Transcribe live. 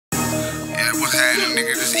saying?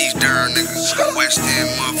 Nigga, this East Durham, nigga. West End,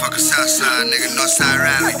 motherfucker, Southside, nigga. Northside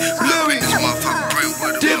Raleigh. We up in this motherfucker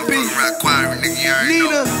Brentwood, the motherfucker Rock Quarry, nigga. You already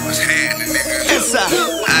know what's happening, nigga.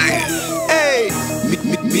 Hey,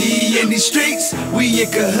 me in these streets, we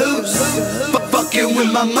in cahoots. Fucking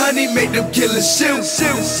with my money, make them killers shoot.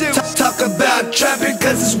 Talk about trapping,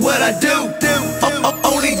 cause it's what I do.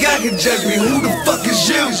 Only God can judge me, who the fuck is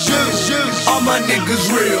you? All my niggas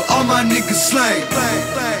real, all my niggas slang.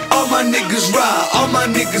 All my niggas ride, all my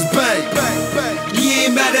niggas bang. You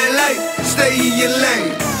ain't about that life, stay in your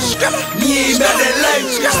lane. You ain't about that life,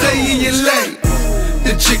 stay in your lane.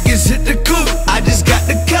 The chickens hit the coop, I just got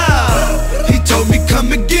the car. He told me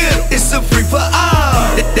come and get him, it's a free for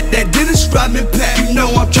all. That Dennis Rodman pack, you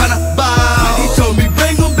know I'm tryna buy. He told me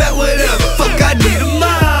bring him back, whatever, fuck I need him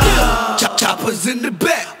all. Choppers in the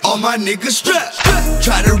back, all my niggas strapped.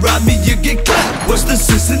 Try to rob me, you get clapped, what's the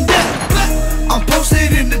sense in that? I'm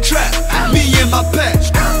posted in the trap, me and my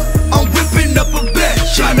patch. I'm whipping up a bag,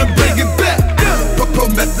 tryna bring it back.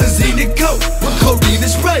 Promethazine and coke, codeine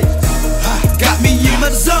and spray. Got me in my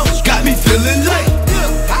zone, got me feeling late.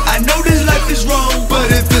 I know this life is wrong, but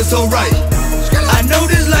it feels alright. I know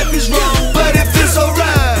this life is wrong, but it feels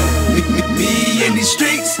alright. Me in these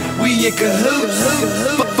streets, we in cahoots.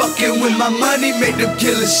 Fucking with my money, make them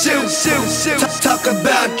killers shoot. Talk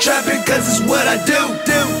about trapping, cause it's what I do.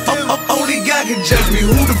 Only God can judge me,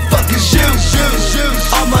 who the fuck is you?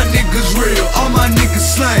 All my niggas real, all my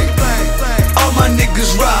niggas slang. All my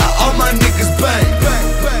niggas ride, all my niggas bang.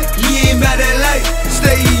 You ain't about that life,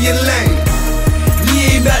 stay in your lane.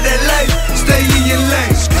 You ain't about that life, stay in your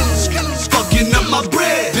lane. Fucking up my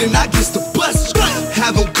bread, then I get the bust.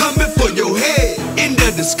 Have them coming for your head, in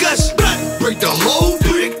the discussion. Break the whole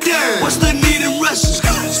brick down, what's the need in rushing?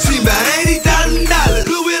 See about $80,000,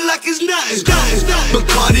 blew it like it's nothing.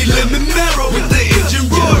 Bacardi lemon marrow with the engine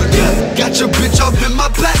roaring. Got your bitch off in my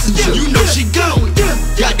passenger, you know she going.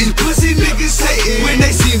 Got these pussy niggas hating when they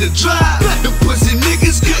seen the drive. The pussy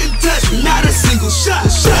niggas couldn't touch me, not a single shot.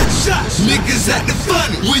 Niggas acting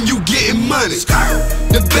funny when you getting money.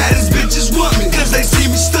 The baddest bitches want me, cause they see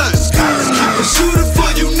me stunt. Keep a shooter for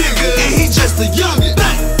you nigga, and he just a youngin'.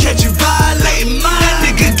 Catch you violating mine, that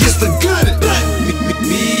nigga gets the gunning.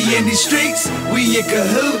 Me in these streets, we in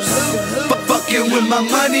cahoots. Fucking with my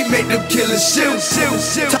money, make them killers shoot.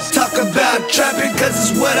 Talk about trapping, cause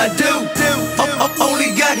it's what I do.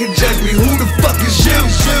 Only God can judge me, who the fuck is you?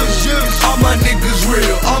 All my niggas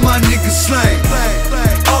real, all my niggas slang.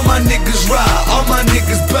 All my niggas ride, all my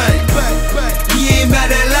niggas bang. You ain't about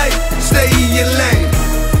that life, stay in your lane.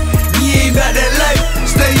 You ain't about that life,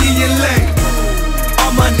 stay in your lane.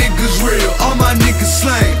 All my niggas real, all my niggas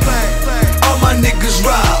slang. All my niggas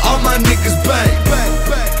ride, all my niggas bang.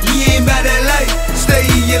 You ain't about that life, stay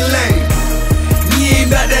in your lane. You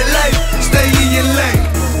ain't about that life, stay in your lane.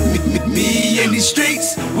 Me in these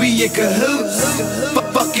streets, we in cahoots.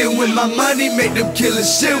 Fucking with my money, make them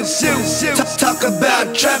killers shoot. Talk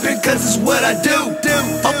about trapping, cause it's what I do.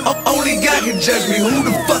 Only God can judge me, who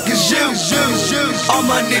the fuck is you? All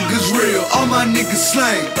my niggas real, all my niggas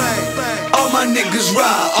slang. All my niggas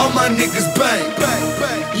ride, all my niggas bang.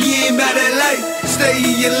 You ain't about that life, stay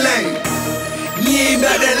in your lane. You ain't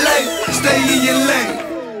about that life, stay in your lane.